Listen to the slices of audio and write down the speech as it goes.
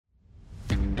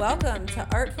Welcome to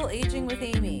Artful Aging with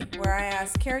Amy, where I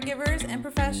ask caregivers and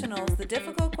professionals the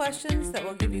difficult questions that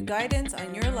will give you guidance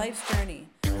on your life's journey.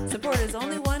 Support is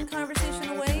only one conversation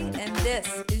away, and this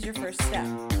is your first step.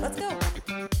 Let's go.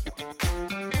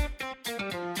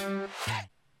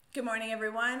 Good morning,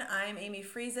 everyone. I'm Amy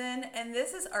Friesen, and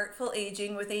this is Artful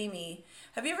Aging with Amy.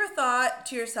 Have you ever thought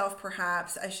to yourself,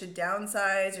 perhaps I should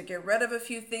downsize or get rid of a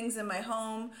few things in my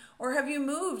home? Or have you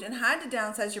moved and had to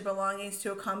downsize your belongings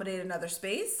to accommodate another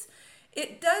space?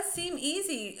 It does seem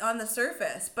easy on the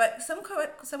surface, but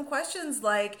some questions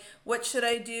like, what should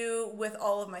I do with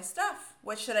all of my stuff?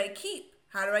 What should I keep?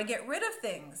 How do I get rid of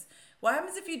things? What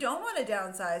happens if you don't want to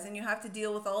downsize and you have to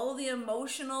deal with all the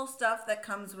emotional stuff that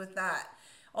comes with that?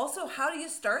 Also, how do you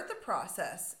start the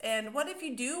process? And what if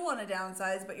you do want to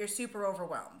downsize, but you're super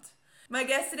overwhelmed? My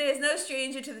guest today is no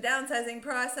stranger to the downsizing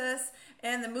process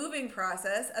and the moving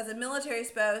process. As a military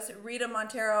spouse, Rita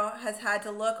Montero has had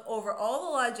to look over all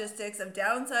the logistics of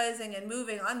downsizing and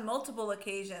moving on multiple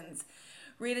occasions.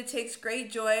 Rita takes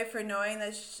great joy for knowing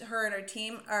that her and her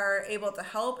team are able to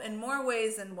help in more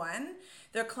ways than one.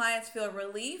 Their clients feel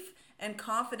relief and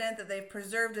confident that they've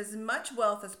preserved as much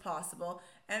wealth as possible,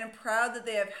 and I'm proud that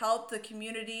they have helped the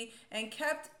community and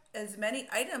kept as many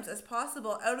items as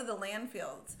possible out of the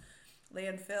landfills.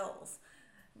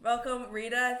 Welcome,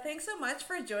 Rita. Thanks so much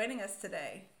for joining us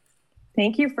today.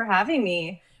 Thank you for having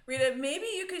me. Rita, maybe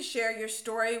you could share your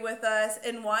story with us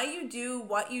and why you do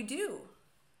what you do.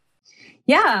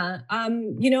 Yeah,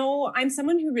 I'm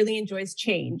someone who really enjoys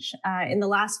change. In the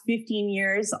last 15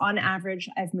 years, on average,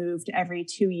 I've moved every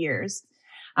 2 years.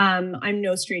 I'm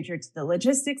no stranger to the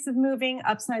logistics of moving,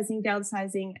 upsizing,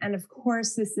 downsizing, and of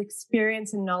course, this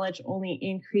experience and knowledge only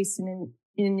increased in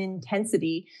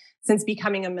intensity since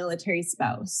becoming a military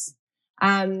spouse.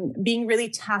 Being really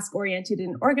task-oriented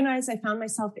and organized, I found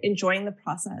myself enjoying the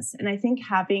process. And I think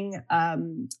having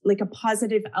a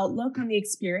positive outlook on the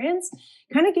experience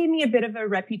kind of gave me a bit of a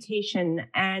reputation.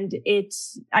 And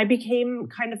I became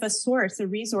kind of a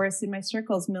resource in my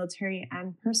circles, military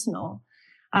and personal.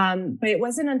 But it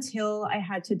wasn't until I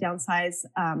had to downsize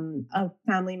a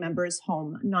family member's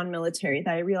home, non-military,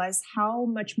 that I realized how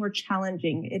much more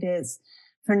challenging it is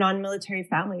for non-military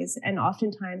families. And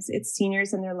oftentimes it's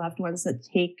seniors and their loved ones that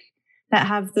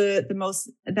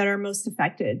are most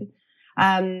affected.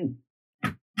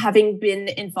 Having been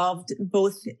involved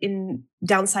both in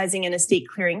downsizing and estate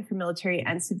clearing for military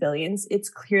and civilians, it's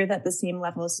clear that the same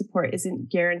level of support isn't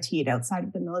guaranteed outside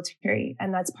of the military.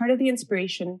 And that's part of the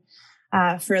inspiration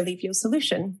for Alivio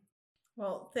Solution.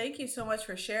 Well, thank you so much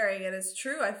for sharing. And it's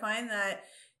true. I find that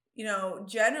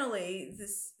generally the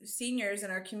seniors in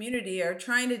our community are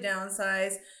trying to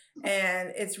downsize,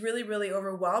 and it's really, really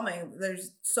overwhelming.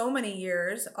 There's so many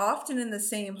years, often in the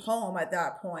same home at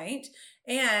that point,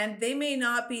 and they may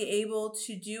not be able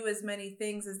to do as many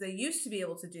things as they used to be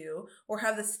able to do or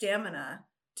have the stamina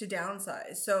to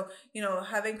downsize. So,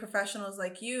 having professionals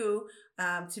like you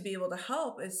to be able to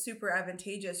help is super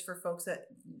advantageous for folks that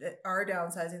are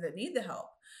downsizing, that need the help.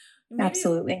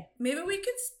 Absolutely. Maybe we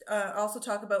could also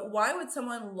talk about, why would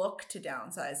someone look to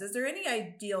downsize? Is there any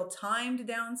ideal time to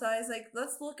downsize?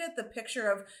 Let's look at the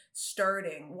picture of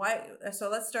starting. So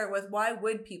let's start with, why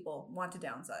would people want to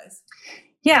downsize?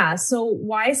 Yeah, so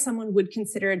why someone would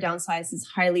consider a downsize is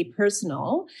highly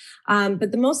personal.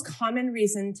 But the most common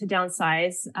reason to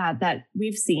downsize that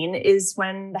we've seen is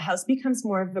when the house becomes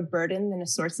more of a burden than a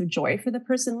source of joy for the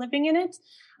person living in it,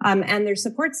 and their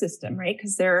support system, right?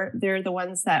 Because they're the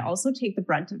ones that also take the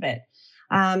brunt of it.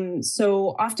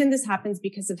 So often this happens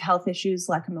because of health issues,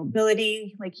 lack of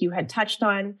mobility, like you had touched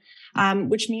on,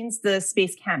 which means the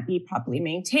space can't be properly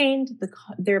maintained.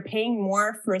 They're paying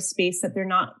more for a space that they're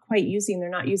not quite using. They're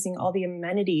not using all the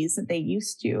amenities that they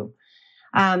used to.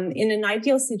 In an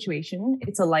ideal situation,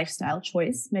 it's a lifestyle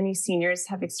choice. Many seniors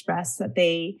have expressed that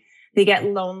they get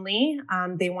lonely.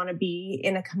 They want to be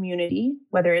in a community,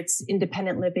 whether it's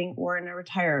independent living or in a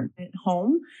retirement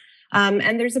home.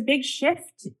 And there's a big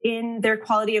shift in their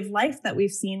quality of life that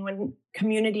we've seen when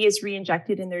community is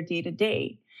reinjected in their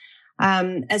day-to-day.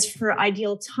 As for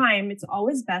ideal time, it's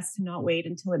always best to not wait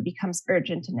until it becomes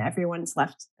urgent and everyone's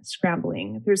left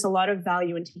scrambling. There's a lot of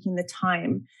value in taking the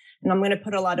time, and I'm going to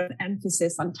put a lot of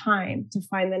emphasis on time to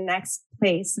find the next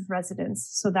place of residence,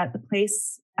 so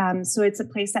it's a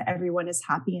place that everyone is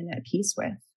happy and at peace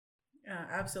with. Yeah,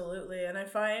 absolutely. And I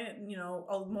find,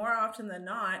 more often than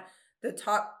not, the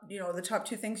top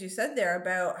two things you said there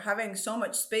about having so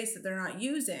much space that they're not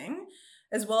using,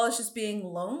 as well as just being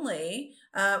lonely,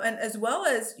 and as well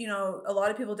as, a lot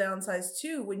of people downsize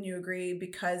too, wouldn't you agree,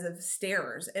 because of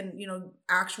stairs and,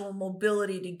 actual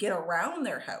mobility to get around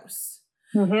their house.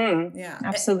 Yeah.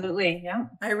 Absolutely. Yeah.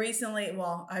 I recently,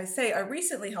 well, I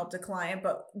recently helped a client,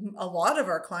 but a lot of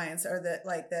our clients are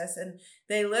like this, and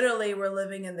they literally were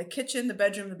living in the kitchen, the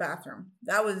bedroom, the bathroom.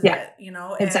 That was Yeah, it, you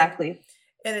know, exactly.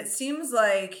 and it seems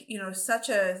like, such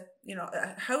a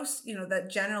house, that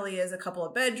generally is a couple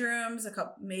of bedrooms, a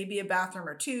couple, maybe a bathroom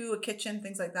or two, a kitchen,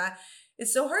 things like that.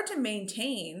 It's so hard to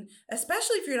maintain,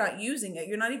 especially if you're not using it.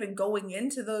 You're not even going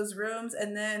into those rooms.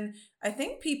 And then I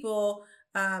think people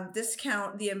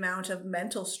discount the amount of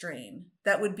mental strain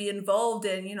that would be involved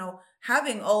in,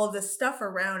 having all of this stuff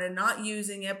around and not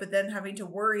using it, but then having to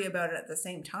worry about it at the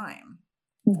same time.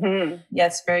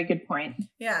 Yes, very good point.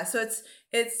 Yeah, so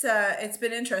it's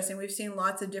been interesting. We've seen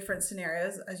lots of different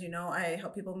scenarios. As you know, I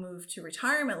help people move to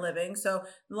retirement living, so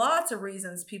lots of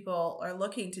reasons people are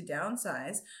looking to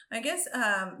downsize. I guess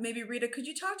maybe Rita, could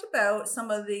you talk about some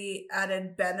of the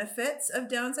added benefits of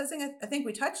downsizing? I think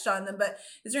we touched on them, but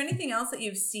is there anything else that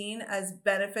you've seen as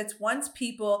benefits once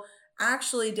people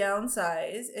actually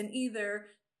downsize, and either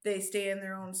they stay in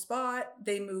their own spot,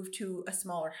 they move to a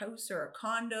smaller house or a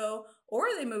condo, or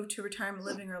they move to retirement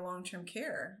living or long-term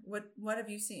care? What have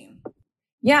you seen?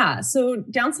 Yeah. So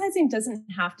downsizing doesn't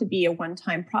have to be a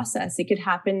one-time process. It could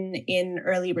happen in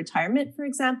early retirement, for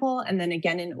example, and then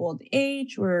again in old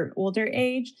age or older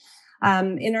age.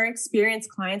 In our experience,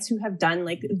 clients who have done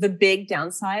like the big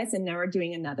downsize and now are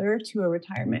doing another to a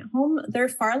retirement home, they're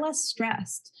far less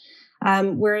stressed.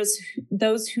 Whereas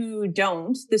those who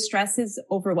don't, the stress is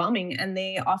overwhelming and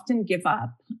they often give up.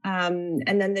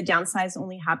 And then the downsize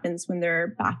only happens when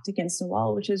they're backed against a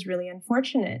wall, which is really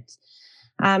unfortunate.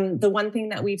 The one thing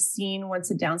that we've seen once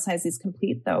a downsize is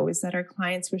complete, though, is that our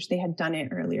clients wish they had done it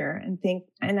earlier, and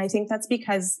I think that's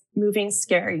because moving's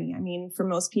scary. I mean, for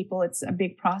most people, it's a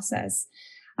big process.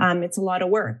 It's a lot of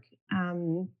work.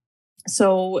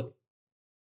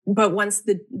 But once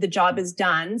the job is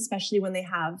done, especially when they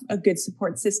have a good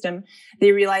support system,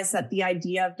 they realize that the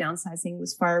idea of downsizing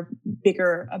was far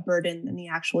bigger a burden than the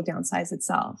actual downsize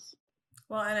itself.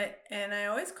 Well, and I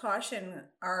always caution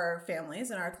our families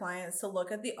and our clients to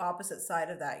look at the opposite side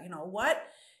of that. What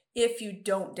if you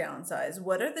don't downsize?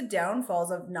 What are the downfalls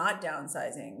of not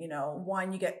downsizing?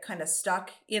 One, you get kind of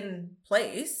stuck in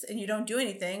place and you don't do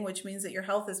anything, which means that your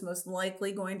health is most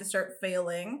likely going to start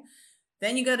failing.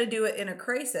 Then you got to do it in a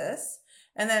crisis.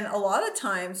 And then a lot of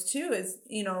times too is,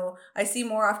 I see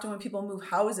more often when people move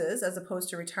houses as opposed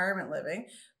to retirement living,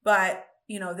 but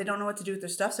they don't know what to do with their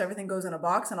stuff. So everything goes in a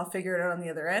box and I'll figure it out on the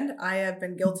other end. I have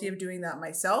been guilty of doing that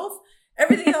myself.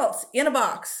 Everything else in a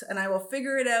box, and I will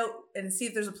figure it out and see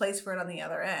if there's a place for it on the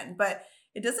other end. But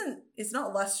it's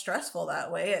not less stressful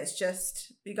that way. It's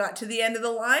just, we got to the end of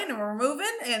the line and we're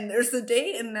moving and there's the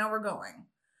date and now we're going.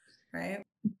 Right.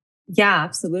 Yeah,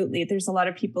 absolutely. There's a lot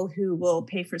of people who will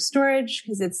pay for storage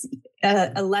because it's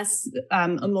a less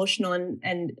emotional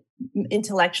and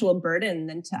intellectual burden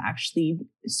than to actually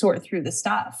sort through the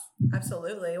stuff.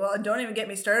 Absolutely. Well, don't even get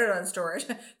me started on storage.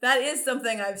 That is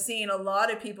something I've seen a lot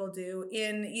of people do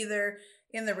either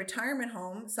in the retirement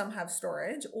home. Some have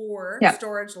storage or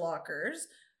storage lockers.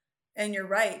 And you're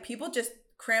right. People just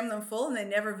cram them full and they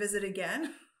never visit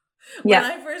again. When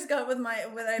I first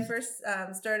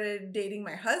started dating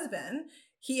my husband,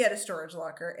 he had a storage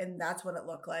locker and that's what it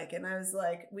looked like. And I was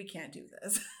like, we can't do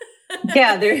this.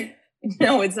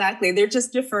 No, exactly. They're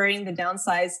just deferring the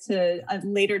downsize to a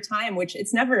later time, which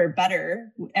it's never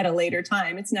better at a later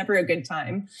time. It's never a good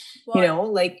time.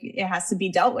 Well, it has to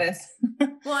be dealt with.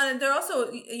 Well, and they're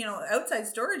also, outside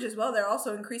storage as well. They're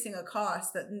also increasing a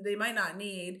cost that they might not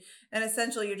need. And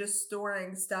essentially you're just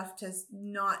storing stuff to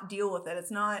not deal with it.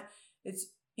 It's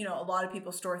a lot of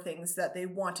people store things that they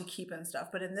want to keep and stuff.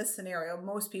 But in this scenario,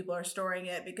 most people are storing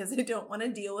it because they don't want to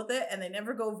deal with it and they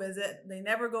never go visit. They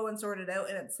never go and sort it out.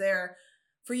 And it's there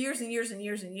for years and years and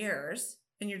years and years.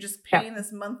 And you're just paying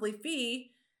this monthly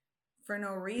fee for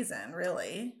no reason,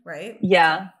 really. Right?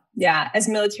 Yeah. Yeah. As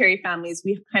military families,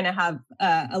 we kind of have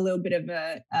a little bit of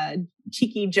a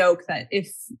cheeky joke that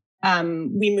if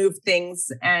we move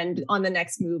things and on the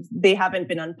next move, they haven't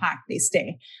been unpacked, they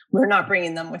stay. We're not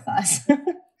bringing them with us.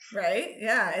 Right.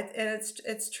 Yeah.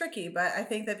 It's tricky, but I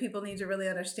think that people need to really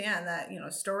understand that,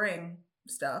 storing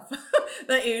stuff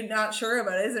that you're not sure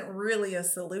about isn't really a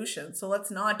solution. So let's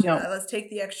not do that. Let's take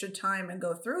the extra time and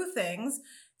go through things,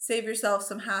 save yourself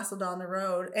some hassle down the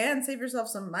road and save yourself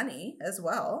some money as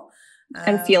well.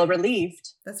 And feel relieved.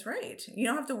 That's right. You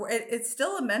don't have to worry. It's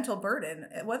still a mental burden.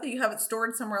 Whether you have it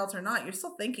stored somewhere else or not, you're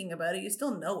still thinking about it. You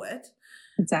still know it.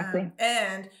 Exactly.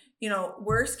 And,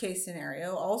 worst case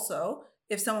scenario also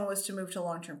if someone was to move to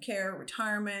long-term care,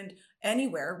 retirement,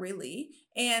 anywhere really,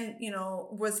 and,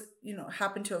 was,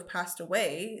 happened to have passed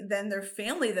away, then their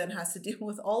family then has to deal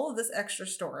with all of this extra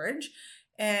storage.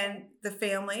 And the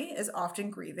family is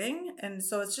often grieving. And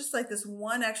so it's just like this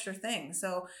one extra thing.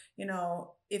 So,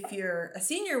 if you're a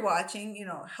senior watching,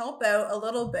 help out a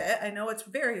little bit. I know it's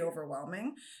very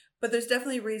overwhelming, but there's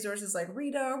definitely resources like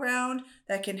Rita around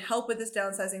that can help with this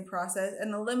downsizing process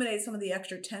and eliminate some of the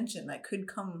extra tension that could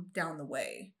come down the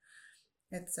way.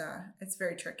 It's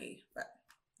very tricky, but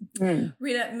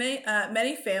Rita,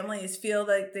 many families feel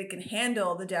like they can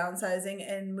handle the downsizing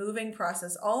and moving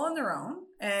process all on their own,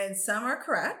 and some are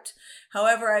correct.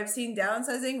 However, I've seen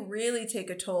downsizing really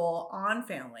take a toll on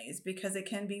families because it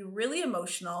can be really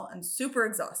emotional and super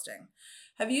exhausting.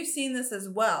 Have you seen this as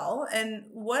well? And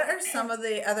what are some of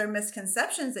the other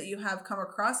misconceptions that you have come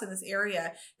across in this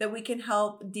area that we can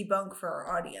help debunk for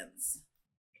our audience?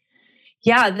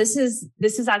 Yeah, this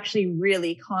is actually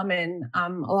really common. A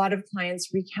lot of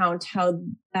clients recount how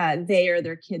they or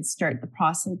their kids start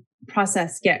the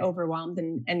process, get overwhelmed,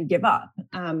 and give up.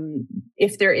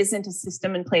 If there isn't a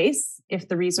system in place, if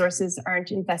the resources aren't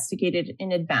investigated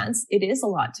in advance, it is a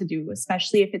lot to do,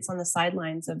 especially if it's on the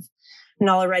sidelines of an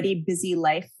already busy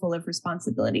life full of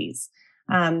responsibilities.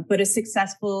 But a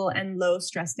successful and low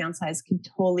stress downsize can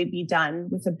totally be done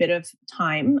with a bit of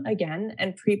time, again,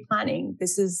 and pre-planning.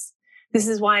 This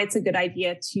is why it's a good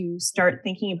idea to start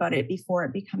thinking about it before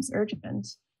it becomes urgent.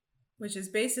 Which is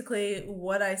basically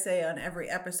what I say on every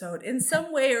episode in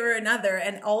some way or another.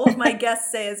 And all of my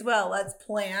guests say as well, let's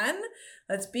plan,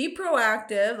 let's be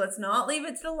proactive, let's not leave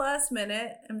it to the last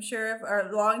minute. I'm sure if our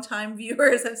longtime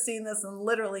viewers have seen this in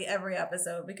literally every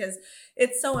episode because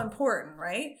it's so important,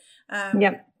 right?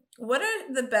 Yep. What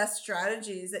are the best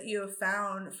strategies that you have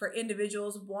found for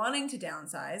individuals wanting to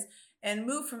downsize and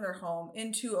move from their home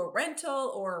into a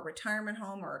rental or a retirement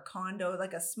home or a condo,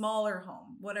 like a smaller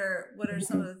home? What are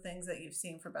some of the things that you've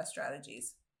seen for best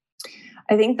strategies?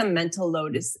 I think the mental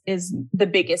load is the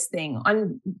biggest thing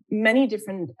on many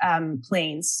different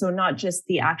planes. So not just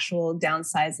the actual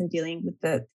downsize and dealing with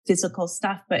the physical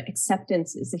stuff, but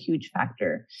acceptance is a huge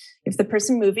factor. If the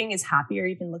person moving is happy or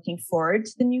even looking forward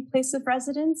to the new place of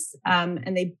residence,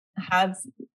 and they have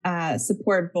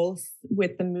support both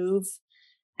with the move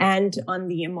and on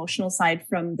the emotional side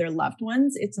from their loved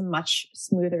ones, it's a much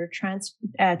smoother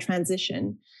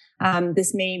transition.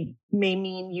 This may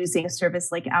mean using a service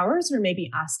like ours, or maybe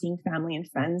asking family and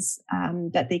friends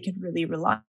that they could really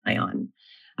rely on.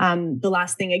 The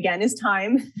last thing, again, is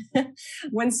time.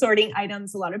 When sorting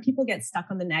items, a lot of people get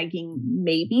stuck on the nagging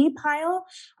maybe pile.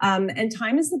 And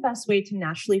time is the best way to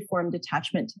naturally form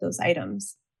detachment to those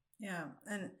items. Yeah.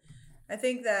 And I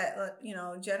think that,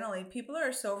 generally people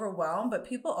are so overwhelmed, but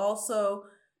people also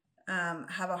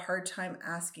have a hard time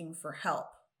asking for help,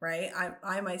 right?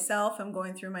 I myself am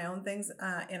going through my own things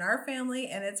in our family,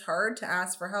 and it's hard to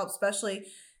ask for help, especially,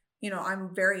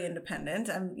 I'm very independent.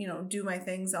 I'm, do my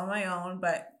things on my own,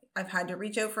 but I've had to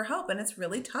reach out for help, and it's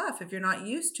really tough if you're not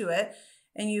used to it.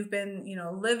 And you've been,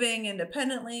 living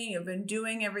independently, you've been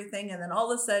doing everything. And then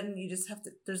all of a sudden you just have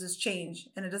to, there's this change,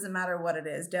 and it doesn't matter what it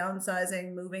is,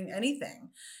 downsizing, moving,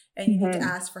 anything. And you need to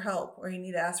ask for help, or you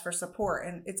need to ask for support,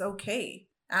 and it's okay.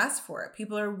 Ask for it.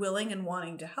 People are willing and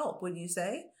wanting to help, would you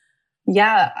say?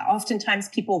 Yeah, oftentimes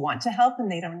people want to help and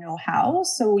they don't know how.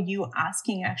 So you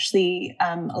asking actually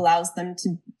allows them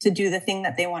to do the thing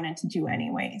that they wanted to do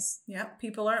anyways. Yeah,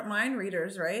 people aren't mind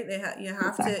readers, right? You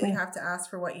have to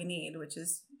ask for what you need, which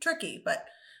is tricky, but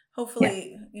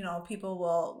hopefully, people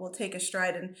will take a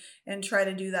stride and try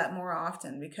to do that more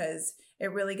often, because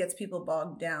it really gets people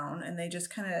bogged down and they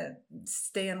just kind of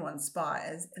stay in one spot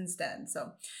instead.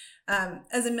 So,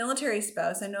 as a military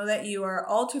spouse, I know that you are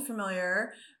all too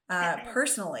familiar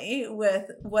personally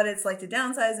with what it's like to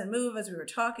downsize and move, as we were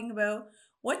talking about.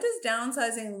 What does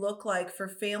downsizing look like for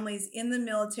families in the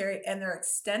military and their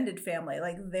extended family,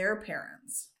 like their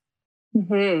parents?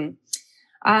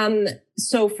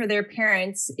 So for their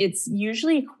parents, it's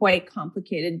usually quite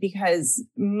complicated because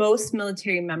most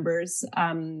military members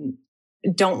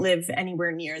don't live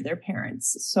anywhere near their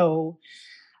parents. So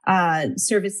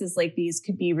services like these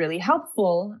could be really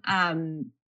helpful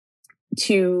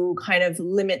to kind of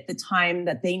limit the time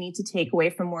that they need to take away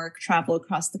from work, travel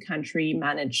across the country,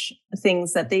 manage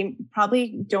things that they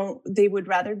they would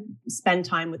rather spend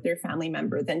time with their family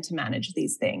member than to manage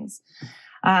these things.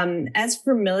 As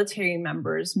for military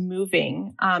members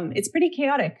moving, it's pretty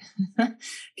chaotic.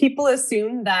 People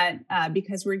assume that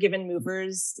because we're given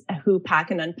movers who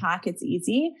pack and unpack, it's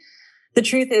easy. The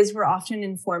truth is we're often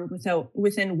informed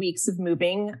within weeks of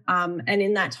moving. And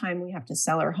in that time, we have to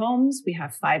sell our homes. We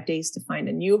have 5 days to find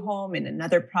a new home in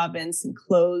another province and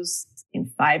close in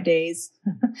 5 days.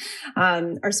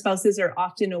 Our spouses are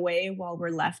often away while we're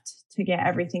left to get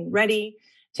everything ready,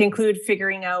 to include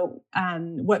figuring out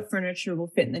what furniture will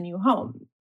fit in the new home.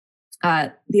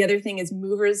 The other thing is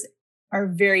movers are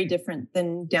very different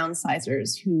than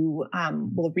downsizers who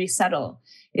will resettle.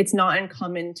 It's not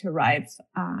uncommon to arrive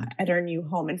at our new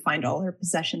home and find all her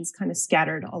possessions kind of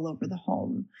scattered all over the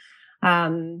home.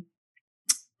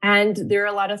 And there are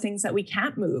a lot of things that we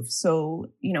can't move.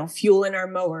 So, fuel in our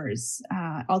mowers,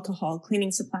 alcohol,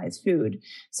 cleaning supplies, food.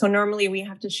 So normally we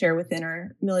have to share within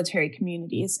our military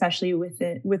community, especially with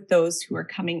those who are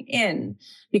coming in,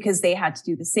 because they had to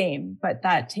do the same. But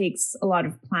that takes a lot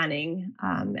of planning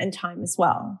and time as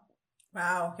well.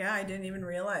 Wow. Yeah, I didn't even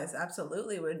realize.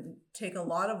 Absolutely. It would take a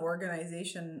lot of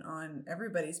organization on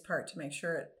everybody's part to make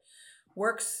sure it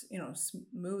works,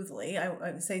 smoothly. I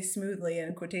would say smoothly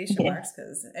in quotation marks,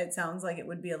 because it sounds like it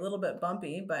would be a little bit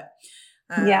bumpy, but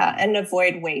and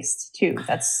avoid waste too.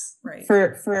 That's right.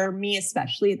 For me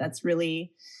especially, that's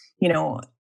really,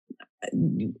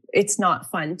 it's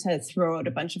not fun to throw out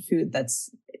a bunch of food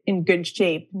that's in good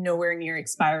shape, nowhere near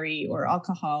expiry or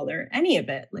alcohol or any of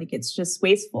it. Like, it's just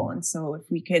wasteful. And so if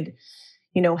we could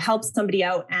help somebody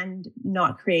out and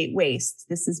not create waste.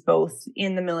 This is both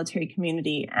in the military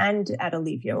community and at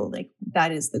Alivio. Like,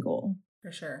 that is the goal.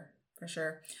 For sure. For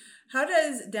sure. How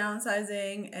does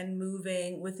downsizing and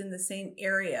moving within the same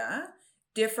area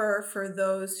differ for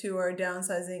those who are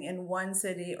downsizing in one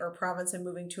city or province and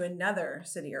moving to another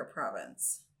city or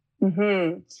province?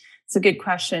 It's a good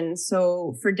question.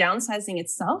 So for downsizing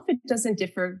itself, it doesn't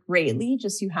differ greatly.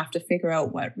 Just you have to figure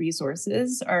out what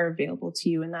resources are available to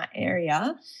you in that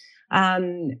area.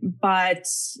 But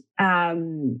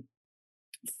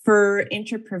for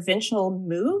interprovincial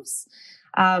moves,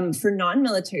 for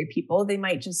non-military people, they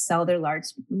might just sell their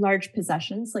large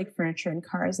possessions like furniture and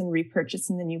cars and repurchase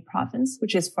in the new province,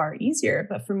 which is far easier.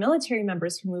 But for military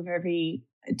members who move every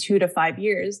 2 to 5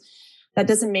 years, that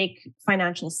doesn't make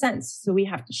financial sense. So we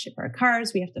have to ship our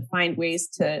cars. We have to find ways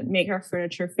to make our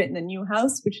furniture fit in the new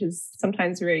house, which is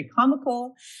sometimes very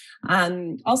comical.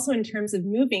 Also, in terms of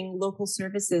moving, local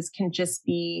services can just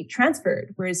be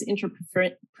transferred, whereas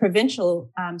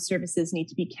interprovincial services need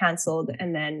to be canceled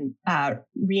and then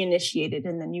reinitiated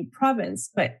in the new province.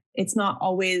 But it's not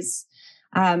always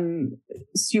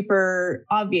super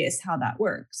obvious how that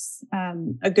works.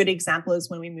 A good example is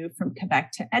when we moved from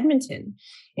Quebec to Edmonton.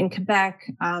 In Quebec,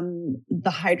 the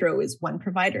hydro is one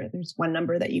provider. There's one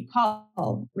number that you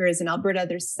call, whereas in Alberta,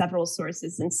 there's several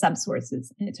sources and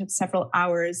subsources. And it took several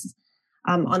hours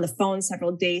on the phone,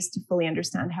 several days to fully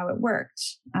understand how it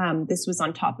worked. This was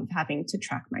on top of having to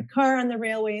track my car on the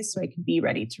railway so I could be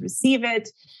ready to receive it.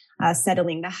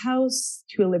 Settling the house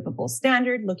to a livable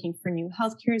standard, looking for new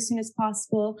healthcare as soon as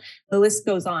possible. The list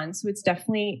goes on. So it's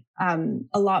definitely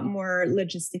a lot more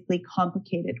logistically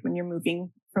complicated when you're moving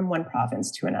from one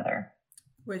province to another.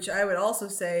 Which I would also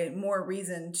say more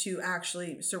reason to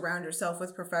actually surround yourself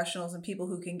with professionals and people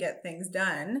who can get things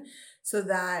done so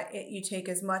that you take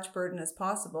as much burden as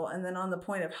possible. And then on the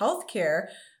point of healthcare,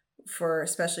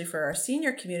 especially for our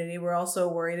senior community, we're also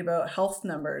worried about health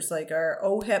numbers like our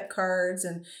OHIP cards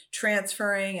and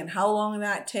transferring and how long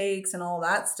that takes and all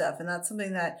that stuff. And that's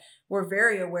something that we're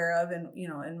very aware of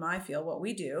in my field, what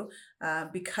we do,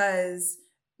 because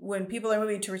when people are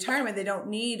moving to retirement, they don't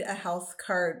need a health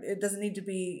card. It doesn't need to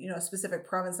be, a specific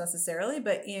province necessarily,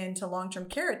 but into long-term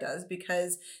care it does,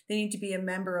 because they need to be a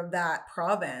member of that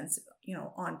province,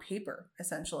 on paper,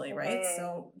 essentially, right?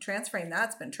 So transferring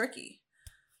that's been tricky.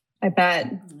 I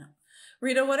bet.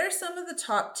 Rita, what are some of the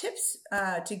top tips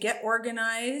to get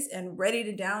organized and ready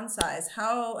to downsize?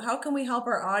 How can we help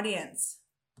our audience?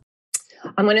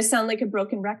 I'm going to sound like a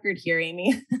broken record here,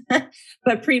 Amy,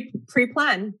 but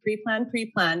pre-plan.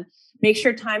 Make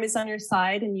sure time is on your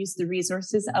side and use the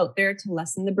resources out there to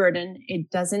lessen the burden. It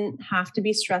doesn't have to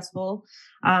be stressful.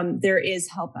 There is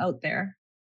help out there.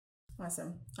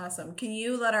 Awesome. Can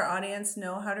you let our audience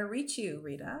know how to reach you,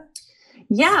 Rita?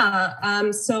 Yeah.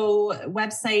 So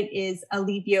website is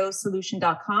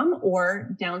aliviosolution.com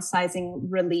or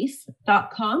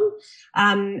downsizingrelief.com.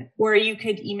 Or you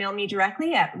could email me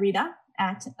directly at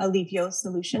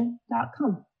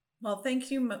rita@aliviosolution.com. Well, thank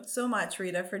you so much,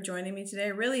 Rita, for joining me today. I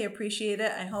really appreciate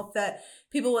it. I hope that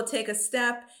people will take a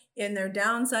step in their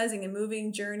downsizing and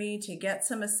moving journey to get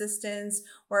some assistance,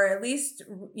 or at least,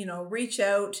 reach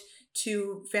out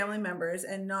to family members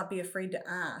and not be afraid to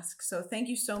ask. So thank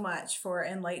you so much for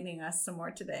enlightening us some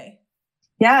more today.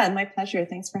 Yeah, my pleasure.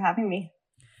 Thanks for having me.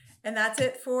 And that's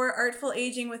it for Artful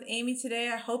Aging with Amy today.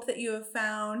 I hope that you have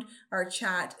found our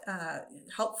chat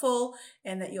helpful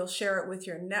and that you'll share it with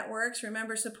your networks.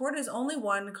 Remember, support is only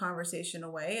one conversation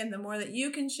away. And the more that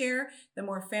you can share, the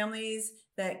more families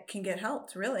that can get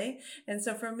helped, really. And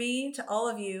so from me to all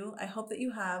of you, I hope that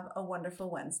you have a wonderful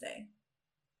Wednesday.